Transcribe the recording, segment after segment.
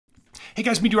Hey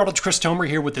guys, Meteorologist Chris Tomer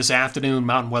here with this afternoon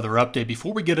mountain weather update.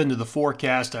 Before we get into the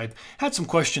forecast, I've had some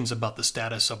questions about the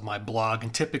status of my blog,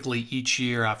 and typically each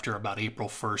year after about April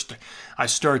 1st, I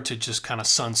start to just kind of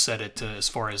sunset it as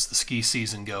far as the ski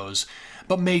season goes,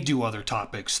 but may do other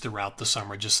topics throughout the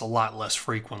summer, just a lot less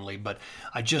frequently. But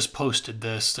I just posted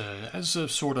this as a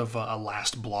sort of a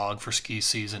last blog for ski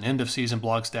season, end of season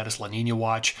blog status, La Nina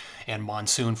watch, and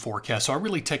monsoon forecast. So I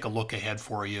really take a look ahead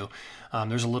for you.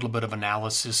 There's a little bit of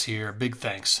analysis here. Big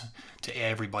thanks to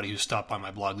everybody who stopped by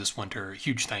my blog this winter.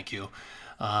 Huge thank you.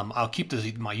 I'll keep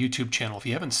my YouTube channel. If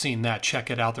you haven't seen that, check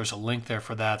it out. There's a link there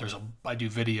for that. I do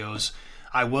videos.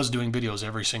 I was doing videos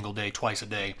every single day, twice a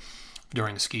day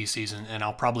during the ski season, and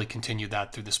I'll probably continue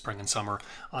that through the spring and summer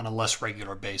on a less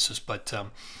regular basis. But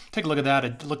take a look at that.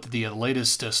 I looked at the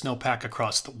latest snowpack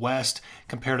across the west,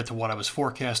 compared it to what I was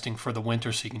forecasting for the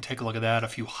winter, so you can take a look at that. A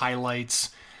few highlights.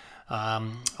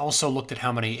 Also looked at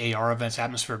how many AR events,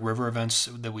 atmospheric river events,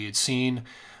 that we had seen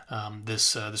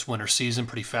this winter season.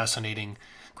 Pretty fascinating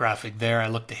graphic there. I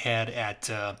looked ahead at,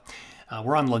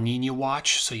 we're on La Nina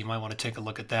watch, so you might want to take a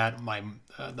look at that.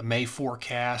 The May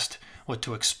forecast, what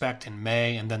to expect in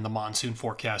May, and then the monsoon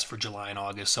forecast for July and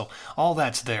August. So all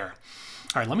that's there.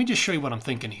 All right, let me just show you what I'm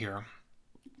thinking here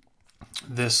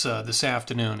this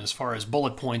afternoon as far as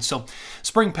bullet points. So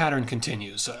spring pattern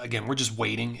continues. Again, we're just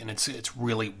waiting, and it's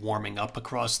really warming up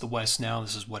across the west now.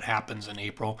 This is what happens in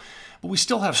April, but we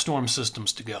still have storm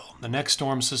systems to go. The next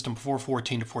storm system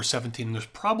 414 to 417, and there's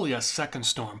probably a second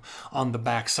storm on the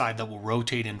backside that will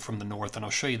rotate in from the north, and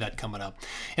I'll show you that coming up.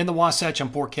 In the Wasatch, I'm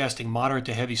forecasting moderate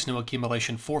to heavy snow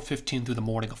accumulation 415 through the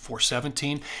morning of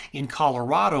 417. In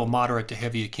Colorado, moderate to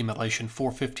heavy accumulation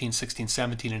 415, 16,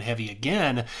 17, and heavy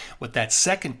again with that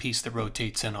second piece that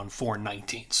rotates in on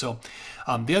 419. So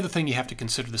the other thing you have to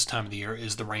consider this time of the year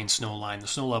is the rain-snow line. The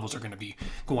snow levels are going to be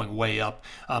going way up.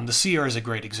 The Sierra is a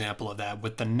great example of that.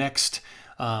 With the next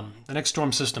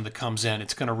storm system that comes in,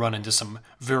 it's going to run into some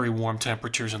very warm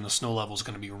temperatures, and the snow level is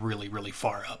going to be really, really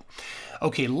far up.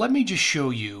 Okay, let me just show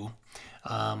you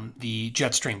the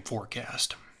jet stream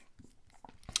forecast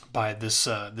by this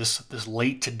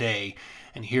late today,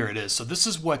 and here it is. So this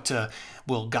is what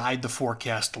will guide the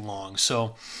forecast along.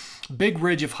 So big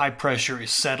ridge of high pressure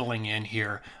is settling in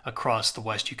here across the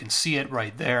west. You can see it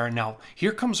right there. Now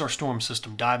here comes our storm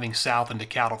system diving south into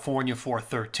California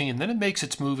 413. Then it makes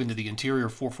its move into the interior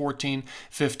 414,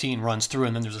 15 runs through,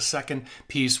 and then there's a second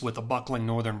piece with a buckling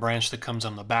northern branch that comes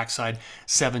on the backside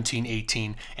 17,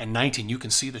 18, and 19. You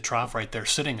can see the trough right there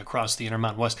sitting across the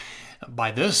Intermountain West.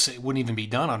 By this, it wouldn't even be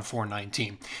done on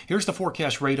 419. Here's the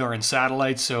forecast radar and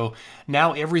satellite. So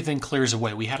now everything clears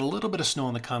away. We had a little bit of snow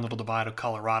in the Continental Divide of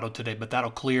Colorado today, but that'll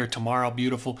clear tomorrow.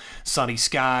 Beautiful sunny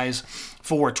skies.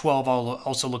 412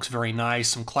 also looks very nice.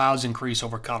 Some clouds increase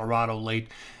over Colorado late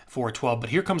 412. But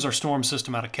here comes our storm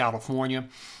system out of California.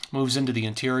 Moves into the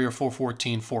interior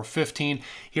 414, 415.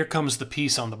 Here comes the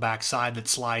piece on the backside that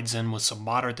slides in with some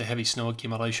moderate to heavy snow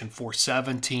accumulation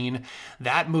 417.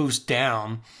 That moves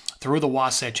down through the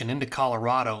Wasatch and into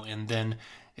Colorado, and then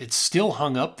it's still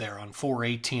hung up there on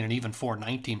 418 and even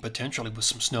 419, potentially with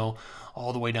some snow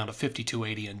all the way down to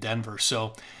 5280 in Denver.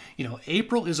 So, you know,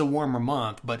 April is a warmer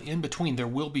month, but in between there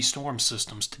will be storm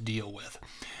systems to deal with.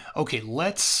 Okay,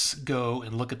 let's go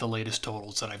and look at the latest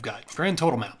totals that I've got. Grand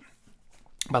total map.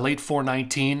 By late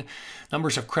 419,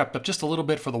 numbers have crept up just a little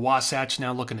bit for the Wasatch,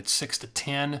 now looking at 6 to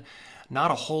 10.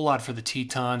 Not a whole lot for the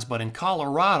Tetons, but in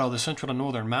Colorado, the central and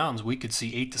northern mountains, we could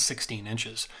see 8 to 16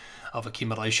 inches of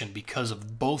accumulation because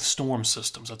of both storm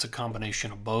systems. That's a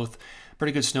combination of both.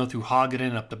 Pretty good snow through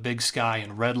Hoggaden, up to Big Sky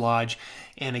and Red Lodge.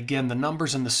 And again, the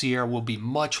numbers in the Sierra will be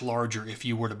much larger if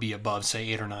you were to be above, say,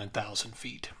 8,000 or 9,000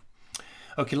 feet.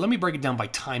 Okay, let me break it down by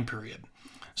time period.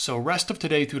 So rest of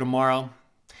today through tomorrow,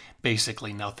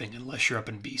 basically nothing unless you're up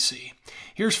in BC.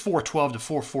 Here's 412 to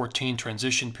 414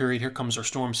 transition period. Here comes our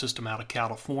storm system out of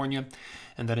California,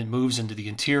 and then it moves into the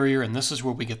interior, and this is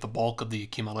where we get the bulk of the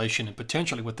accumulation, and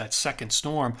potentially with that second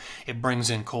storm, it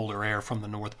brings in colder air from the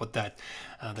north with that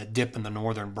dip in the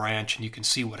northern branch, and you can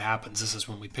see what happens. This is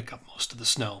when we pick up most of the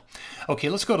snow. Okay,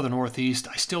 let's go to the northeast.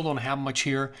 I still don't have much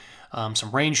here.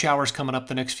 Some rain showers coming up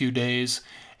the next few days,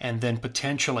 and then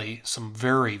potentially some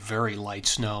very, very light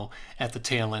snow at the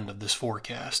tail end of this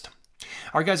forecast.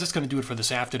 All right, guys, that's going to do it for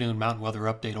this afternoon mountain weather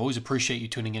update. Always appreciate you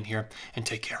tuning in here, and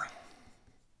take care.